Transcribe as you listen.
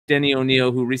Denny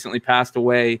O'Neil, who recently passed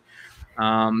away.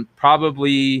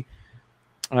 Probably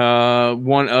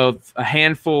one of a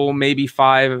handful, maybe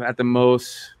 5 at the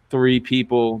most, 3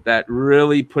 people that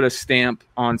really put a stamp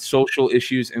on social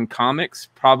issues in comics.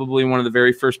 Probably one of the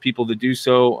very first people to do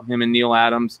so, him and Neil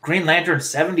Adams. Green Lantern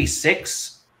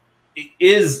 76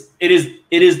 is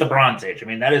the Bronze Age. I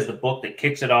mean, that is the book that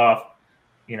kicks it off.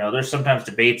 You know, there's sometimes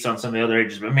debates on some of the other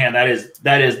ages, but man, that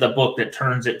is the book that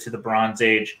turns it to the Bronze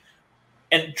Age.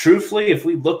 And truthfully, if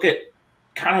we look at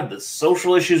kind of the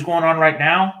social issues going on right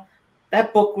now,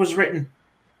 that book was written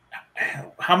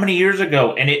how many years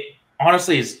ago? And it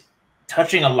honestly is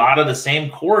touching a lot of the same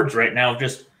chords right now,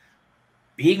 just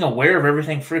being aware of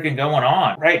everything freaking going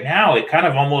on. Right now, it kind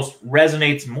of almost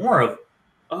resonates more of,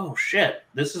 oh shit,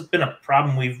 this has been a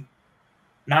problem we've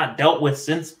not dealt with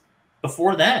since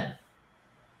before then.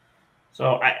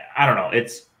 So I don't know.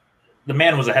 The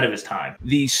man was ahead of his time.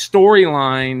 The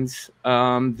storylines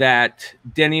that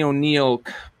Denny O'Neil,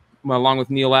 along with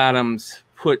Neil Adams,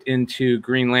 put into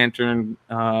Green Lantern,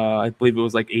 I believe it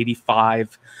was like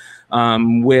 85,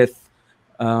 with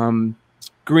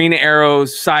Green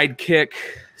Arrow's sidekick,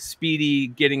 Speedy,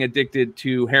 getting addicted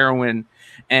to heroin.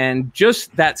 And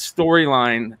just that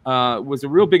storyline was a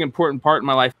real big, important part in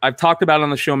my life. I've talked about it on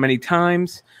the show many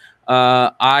times.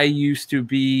 I used to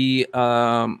be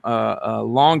a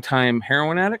longtime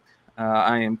heroin addict.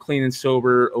 I am clean and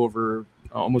sober over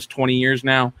almost 20 years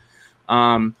now.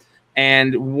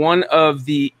 And one of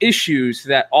the issues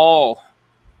that all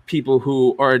people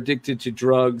who are addicted to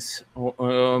drugs,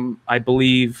 I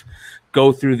believe,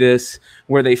 go through this,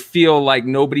 where they feel like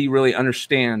nobody really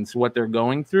understands what they're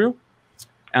going through.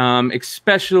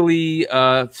 Especially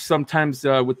sometimes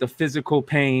with the physical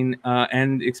pain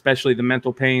and especially the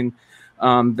mental pain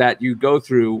that you go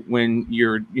through when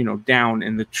you're, down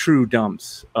in the true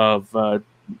dumps of,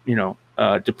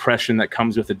 depression that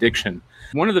comes with addiction.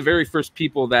 One of the very first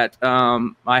people that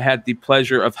I had the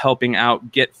pleasure of helping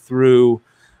out get through,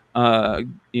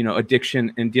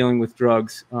 addiction and dealing with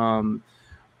drugs,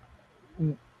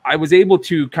 I was able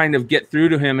to kind of get through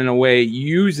to him in a way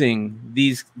using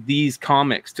these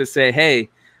comics to say, hey,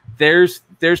 there's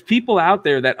people out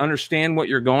there that understand what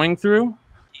you're going through.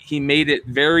 He made it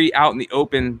very out in the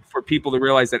open for people to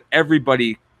realize that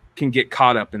everybody can get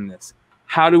caught up in this.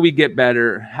 How do we get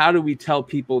better? How do we tell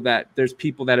people that there's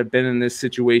people that have been in this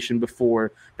situation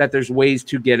before, that there's ways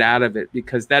to get out of it?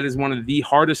 Because that is one of the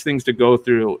hardest things to go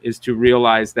through, is to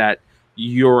realize that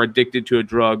you're addicted to a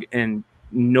drug and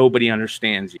nobody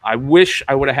understands you. I wish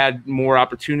I would have had more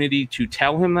opportunity to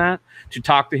tell him that, to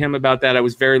talk to him about that. I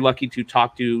was very lucky to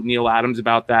talk to Neil Adams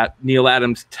about that. Neil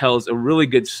Adams tells a really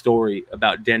good story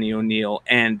about Denny O'Neil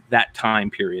and that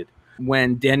time period.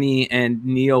 When Denny and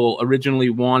Neil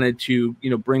originally wanted to,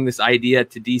 bring this idea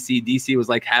to DC, DC was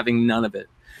like having none of it.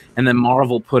 And then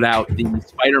Marvel put out the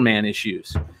Spider-Man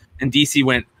issues. And DC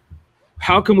went,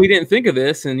 how come we didn't think of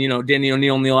this? And, Denny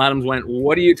O'Neil and Neil Adams went,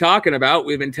 what are you talking about?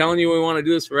 We've been telling you we want to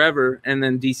do this forever. And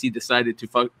then DC decided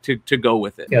to go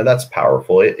with it. Yeah, that's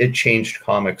powerful. It changed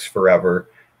comics forever.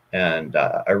 And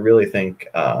I really think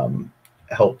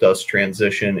helped us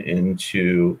transition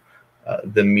into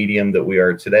the medium that we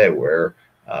are today, where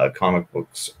comic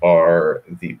books are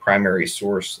the primary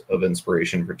source of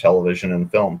inspiration for television and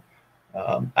film.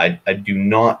 I do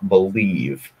not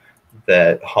believe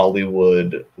that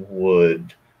Hollywood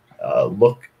would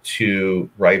look to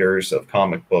writers of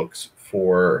comic books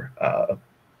for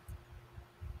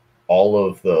all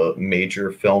of the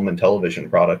major film and television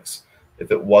products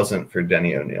if it wasn't for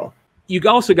Denny O'Neil. You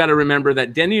also got to remember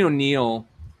that Denny O'Neil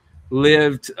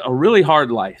lived a really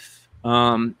hard life.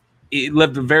 He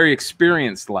lived a very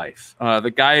experienced life.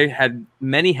 The guy had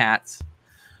many hats.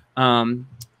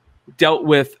 Dealt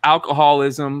with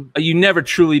alcoholism. You never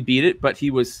truly beat it, but he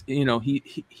was,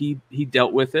 he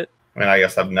dealt with it. I mean, I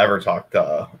guess I've never talked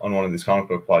on one of these comic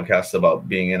book podcasts about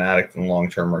being an addict and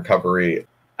long-term recovery.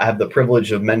 I have the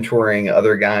privilege of mentoring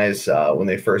other guys when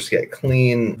they first get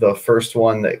clean. The first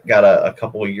one that got a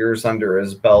couple of years under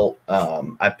his belt,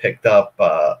 I picked up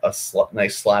a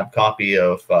nice slab copy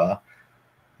of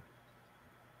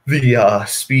the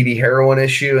Speedy heroin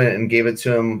issue and gave it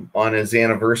to him on his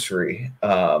anniversary.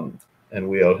 And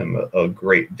we owe him a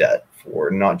great debt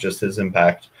for not just his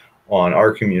impact on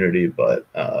our community, but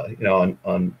on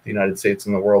the United States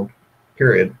and the world,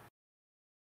 period.